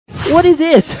What is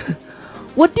this?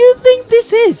 What do you think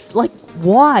this is? Like,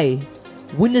 why?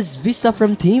 Windows Vista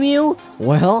from TEMU?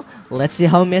 Well, let's see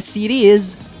how messy it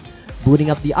is. Booting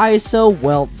up the ISO,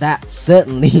 well, that's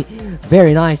certainly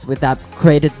very nice with that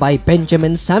created by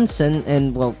Benjamin Sampson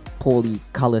and, well, poorly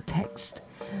colored text.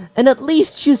 And at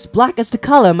least choose black as the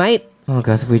color, mate. Oh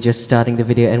god, we're just starting the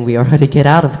video and we already get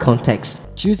out of context.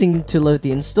 Choosing to load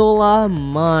the installer,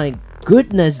 my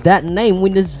goodness, that name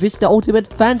Windows Vista Ultimate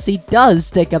Fancy does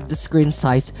take up the screen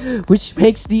size, which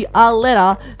makes the R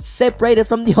letter separated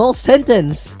from the whole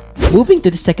sentence. Moving to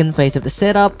the second phase of the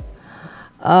setup,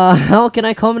 how can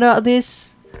I comment about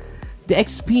this? The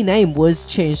XP name was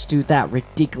changed to that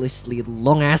ridiculously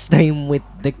long ass name with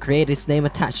the creator's name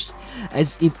attached,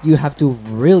 as if you have to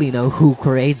really know who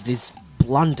creates this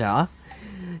blunder.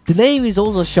 The name is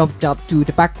also shoved up to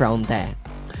the background there.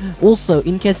 Also,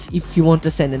 in case if you want to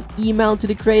send an email to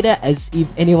the creator, as if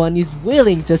anyone is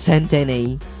willing to send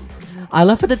any. I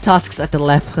left the tasks at the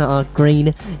left are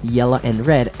green, yellow and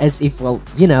red, as if, well,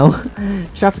 you know,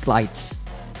 traffic lights.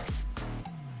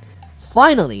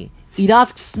 Finally, it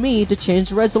asks me to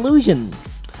change resolution.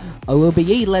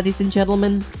 OBE, ladies and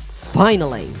gentlemen,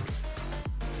 finally.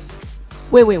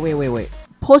 Wait.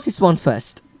 Pause this one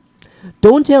first.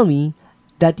 Don't tell me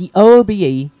that the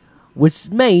OBE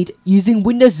was made using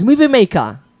Windows Movie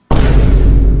Maker.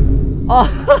 Oh,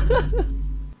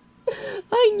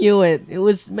 I knew it. It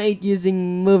was made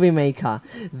using Movie Maker.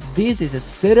 This is a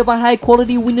certified high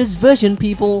quality Windows version,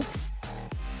 people.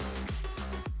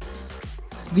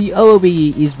 The OBE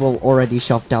is, well, already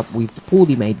shoved up with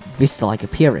poorly made Vista-like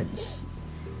appearance.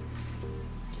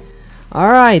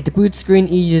 Alright, the boot screen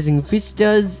is using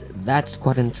Vistas. That's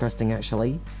quite interesting,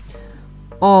 actually.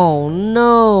 Oh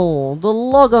no, the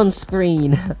logon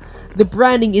screen. The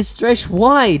branding is stretched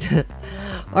wide.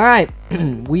 Alright,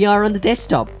 we are on the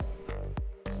desktop.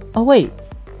 Oh wait,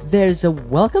 there's a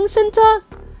welcome center?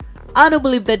 I don't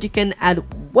believe that you can add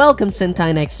welcome center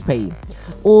in XP.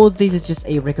 Or this is just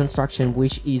a reconstruction,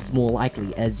 which is more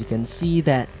likely, as you can see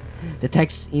that the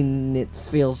text in it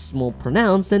feels more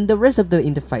pronounced than the rest of the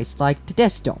interface, like the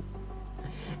desktop.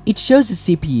 It shows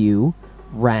the CPU,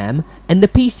 RAM, and the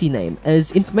PC name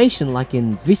as information like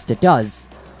in Vista does,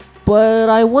 but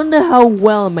I wonder how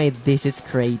well made this is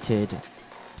created.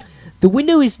 The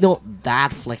window is not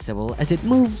that flexible as it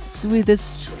moves with a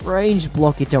strange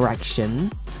blocky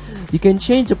direction. You can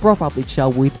change the profile picture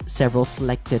with several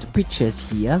selected pictures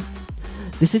here.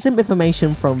 The system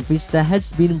information from Vista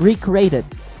has been recreated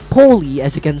poorly,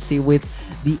 as you can see with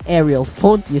the Arial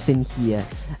font used in here.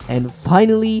 And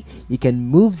finally, you can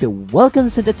move the welcome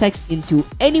center text into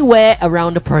anywhere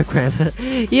around the program,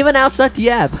 even outside the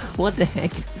app. What the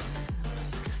heck?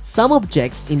 Some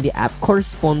objects in the app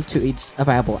correspond to its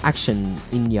available action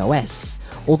in the OS,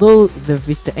 although the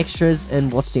Vista extras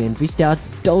and what's new in Vista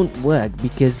don't work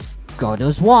because God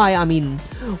knows why. I mean,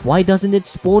 why doesn't it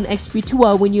spawn XP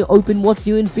Tour when you open what's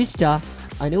new in Vista?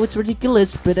 I know it's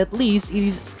ridiculous, but at least it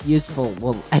is useful,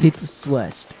 well, at its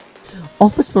worst.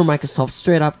 Office for Microsoft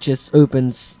straight up just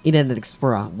opens Internet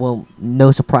Explorer, well,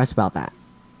 no surprise about that.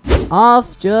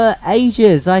 After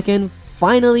ages, I can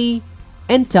finally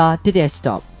enter the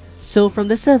desktop. So from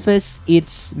the surface,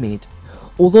 it's mid.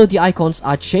 Although the icons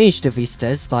are changed to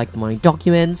Vistas, like my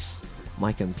documents,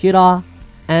 my computer,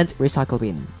 and recycle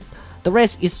bin. The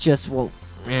rest is just, well,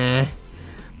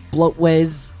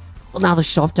 bloatwares, another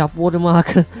shoved up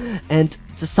watermark, and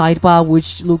the sidebar,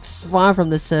 which looks far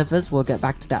from the surface, we'll get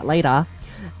back to that later,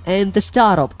 and the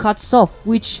startup cuts off,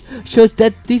 which shows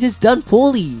that this is done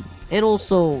poorly, and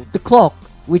also the clock,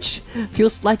 which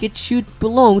feels like it should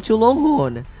belong to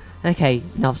Longhorn. Okay,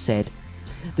 enough said.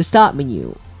 The start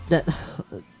menu, that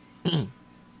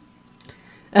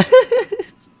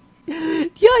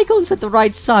the icons at the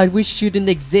right side, which shouldn't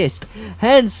exist.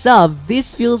 Hands up,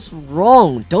 this feels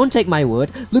wrong. Don't take my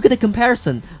word. Look at the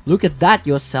comparison. Look at that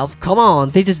yourself. Come on,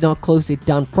 this is not closely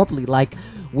done properly like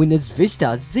Windows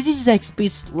Vista. This is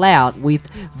XP's layout with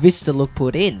Vista look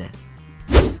put in.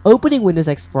 Opening Windows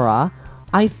Explorer,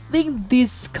 I think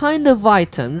these kind of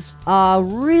items are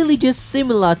really just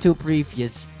similar to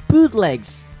previous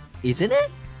bootlegs, isn't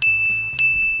it?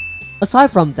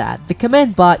 Aside from that, the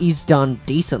command bar is done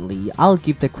decently. I'll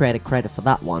give the credit for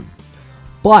that one.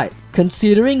 But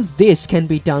considering this can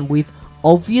be done with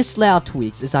obvious layout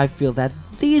tweaks, as I feel that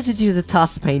this is just a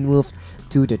task pane moved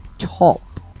to the top.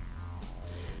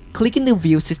 Clicking the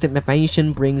View System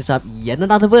Information brings up yet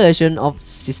another version of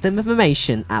System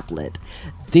Information applet.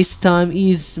 This time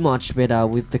is much better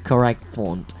with the correct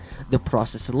font, the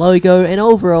processor logo, and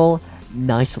overall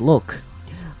nice look.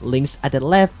 Links at the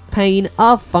left pane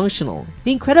are functional.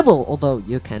 Incredible, although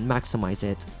you can maximize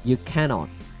it. You cannot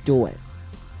do it.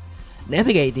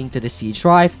 Navigating to the C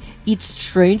drive, it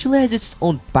strangely has its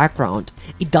own background.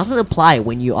 It doesn't apply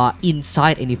when you are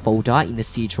inside any folder in the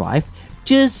C drive,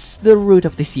 just the root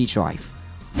of the C drive.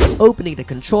 Opening the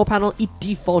control panel, it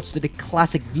defaults to the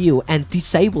classic view and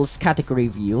disables category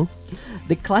view.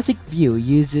 The classic view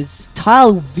uses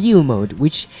tile view mode,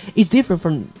 which is different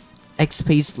from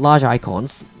XP's large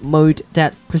icons mode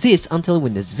that persists until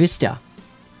Windows Vista.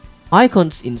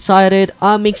 Icons inside it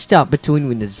are mixed up between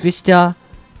Windows Vista,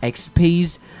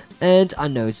 XP's, and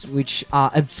unknowns, which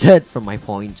are absurd from my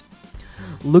point.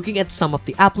 Looking at some of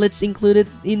the applets included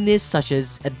in this, such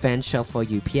as Advanced Shell for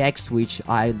UPX, which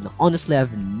I honestly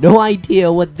have no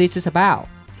idea what this is about,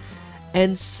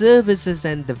 and Services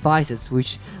and Devices,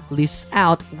 which lists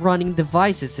out running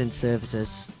devices and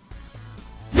services.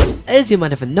 As you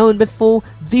might have known before,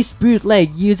 this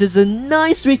bootleg uses a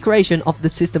nice recreation of the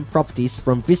system properties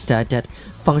from Vista that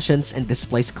functions and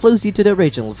displays closely to the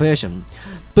original version,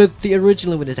 but the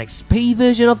original Windows XP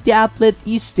version of the applet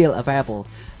is still available.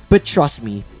 But trust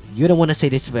me, you don't want to say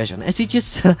this version, as it's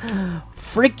just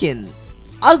freaking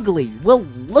ugly. Well,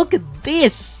 look at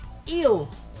this! Ew!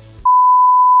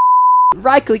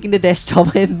 Right-clicking the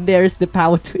desktop and there's the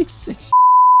power tweaks section.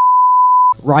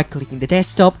 Right-clicking the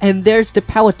desktop and there's the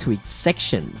power tweaks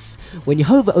sections. When you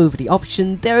hover over the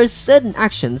option, there are certain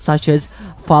actions such as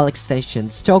file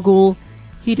extensions toggle,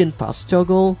 hidden files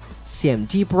toggle,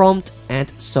 CMD prompt,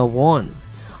 and so on.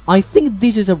 I think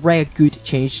this is a rare good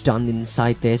change done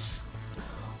inside this.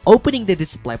 Opening the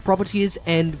display properties,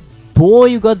 and boy,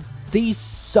 you got these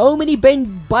so many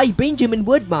by Benjamin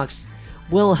wordmarks.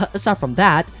 Well, aside from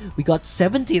that, we got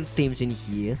 17 themes in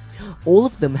here. All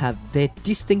of them have their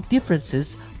distinct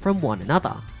differences from one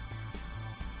another.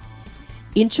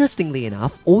 Interestingly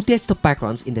enough, all desktop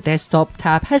backgrounds in the desktop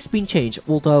tab has been changed,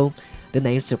 although the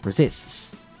name still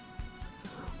persists.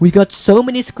 We got so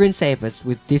many screensavers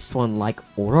with this one, like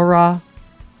Aurora,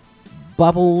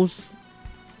 Bubbles,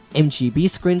 MGB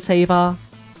screensaver,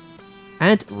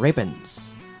 and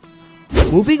ribbons.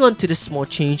 Moving on to the small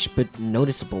change but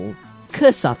noticeable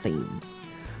cursor theme.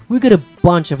 We got a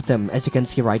bunch of them, as you can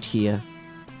see right here.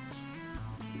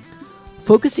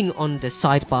 Focusing on the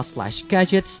sidebar /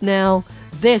 gadgets now,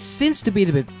 there seems to be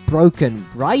a bit broken,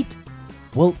 right?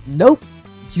 Well, nope,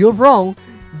 you're wrong.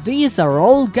 These are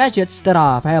all gadgets that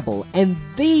are available, and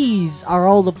these are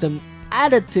all of them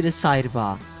added to the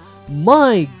sidebar.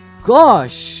 My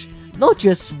gosh! Not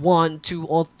just 1, 2,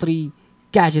 or 3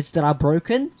 gadgets that are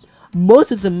broken.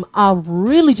 Most of them are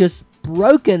really just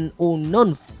broken or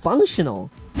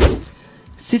non-functional.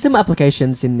 System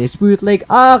applications in this bootleg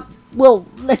are, well,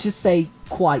 let's just say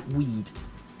quite weird.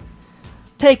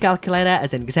 Take Calculator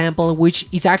as an example, which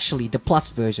is actually the Plus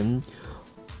version.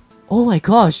 Oh my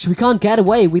gosh, we can't get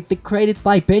away with the created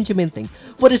by Benjamin thing.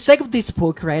 For the sake of this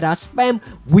poor creator spam,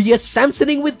 we are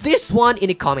Samsoning with this one in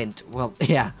a comment. Well,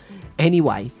 yeah.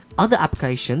 Anyway, other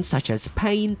applications such as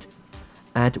Paint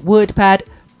and WordPad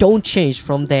don't change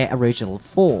from their original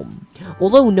form.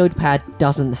 Although Notepad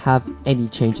doesn't have any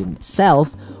change in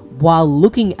itself, while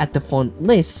looking at the font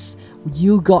lists,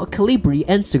 you got Calibri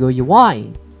and Sugo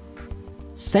UI.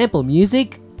 Sample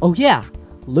music? Oh yeah,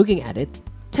 looking at it,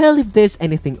 tell if there's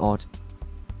anything odd.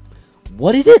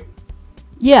 What is it?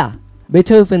 Yeah,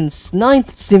 Beethoven's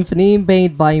 9th Symphony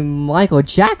made by Michael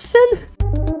Jackson?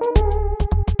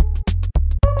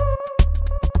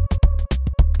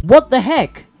 What the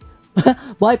heck?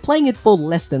 By playing it for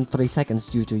less than 3 seconds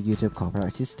due to YouTube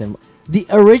copyright system, the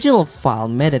original file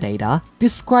metadata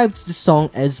describes the song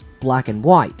as black and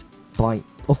white by,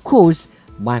 of course,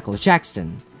 Michael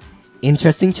Jackson.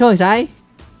 Interesting choice, eh?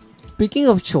 Speaking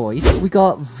of choice, we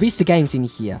got Vista games in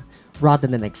here, rather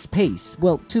than XP's.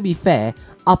 Well, to be fair,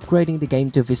 upgrading the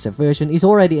game to Vista version is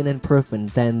already an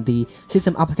improvement than the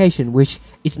system application, which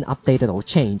isn't updated or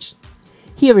changed.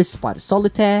 Here is Spider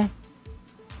Solitaire,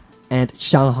 and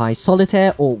Shanghai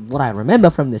Solitaire, or what I remember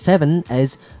from the 7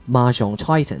 as Mahjong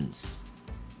Titans.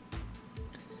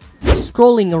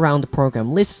 Scrolling around the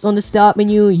program lists on the start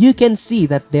menu, you can see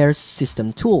that there's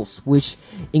system tools, which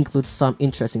includes some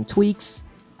interesting tweaks,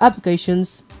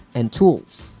 applications, and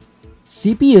tools.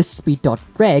 CPU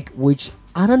speed.reg, which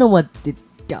I don't know what it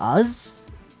does.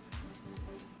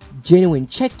 Genuine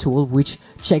check tool, which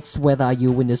checks whether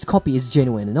your Windows copy is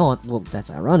genuine or not. Well, that's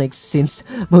ironic since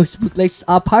most bootlegs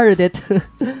are pirated.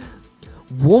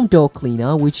 Warm door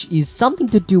cleaner, which is something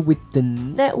to do with the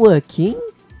networking.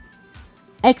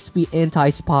 XP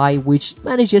anti-spy, which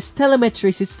manages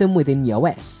telemetry system within your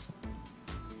OS.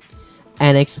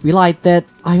 And XP Lite that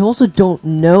I also don't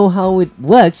know how it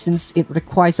works since it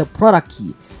requires a product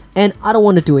key, and I don't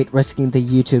want to do it risking the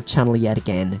YouTube channel yet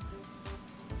again.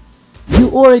 You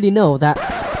already know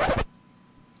that...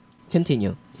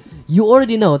 Continue. You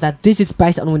already know that this is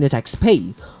based on Windows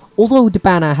XP, although the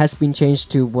banner has been changed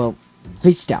to, well,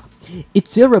 Vista. It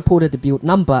still reported the build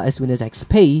number as Windows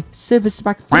XP, Service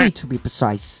Pack 3 to be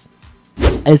precise.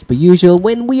 As per usual,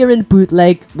 when we are in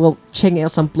bootleg, well, checking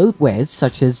out some bloatwares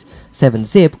such as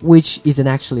 7-zip, which isn't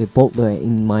actually a bloatware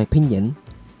in my opinion,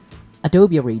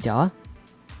 Adobe Reader,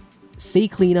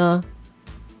 CCleaner,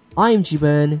 IMG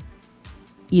Burn,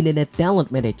 Internet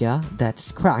Download Manager,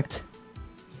 that's cracked,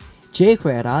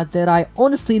 JCreator, that I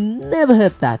honestly never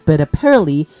heard that, but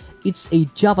apparently it's a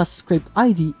JavaScript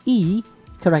IDE,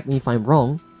 correct me if I'm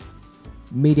wrong,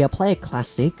 Media Player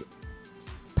Classic,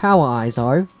 Power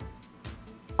ISO,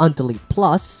 Undelete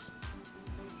Plus,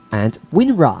 and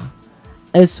WinRAR.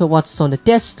 As for what's on the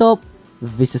desktop,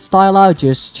 Vista Styler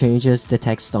just changes the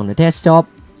text on the desktop,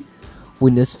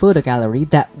 Windows Photo Gallery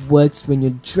that works when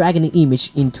you're dragging an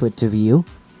image into it to view,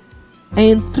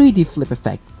 and 3D Flip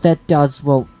Effect that does,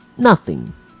 well,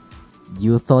 nothing.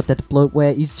 You thought that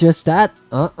bloatware is just that?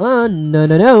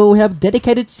 No, we have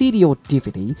dedicated CD or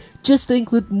DVD just to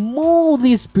include more of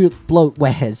these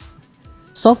bloatwares.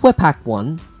 Software Pack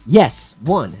 1, yes,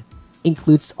 1,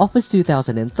 includes Office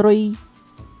 2003,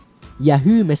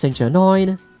 Yahoo Messenger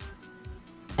 9,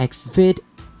 Xvid,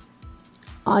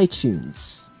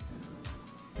 iTunes.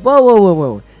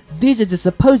 Whoa, this is the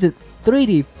supposed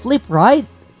 3D flip, right?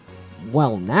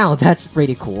 Well, now that's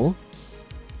pretty cool.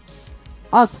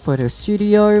 Arc Photo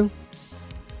Studio,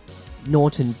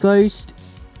 Norton Ghost,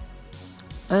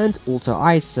 and also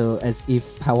ISO, as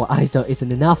if Power ISO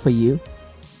isn't enough for you.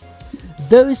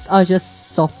 Those are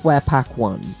just Software Pack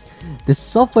 1. The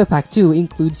Software Pack 2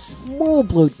 includes more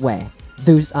bloatware.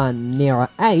 Those are Nera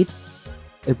 8,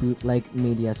 a bootleg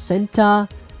media center,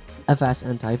 Avast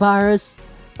Antivirus,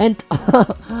 and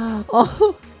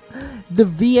oh, the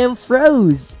VM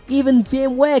froze. Even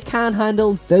VMware can't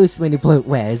handle those many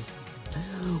bloatwares.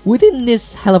 Within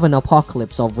this hell of an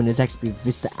apocalypse of Windows XP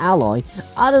Vista Alloy,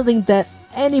 I don't think that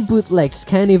any bootlegs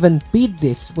can even beat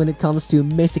this when it comes to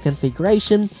messy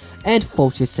configuration and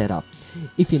faulty setup.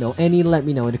 If you know any, let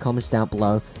me know in the comments down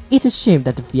below. It's a shame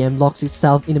that the VM locks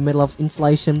itself in the middle of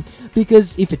installation,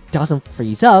 because if it doesn't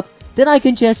freeze up, then I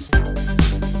can just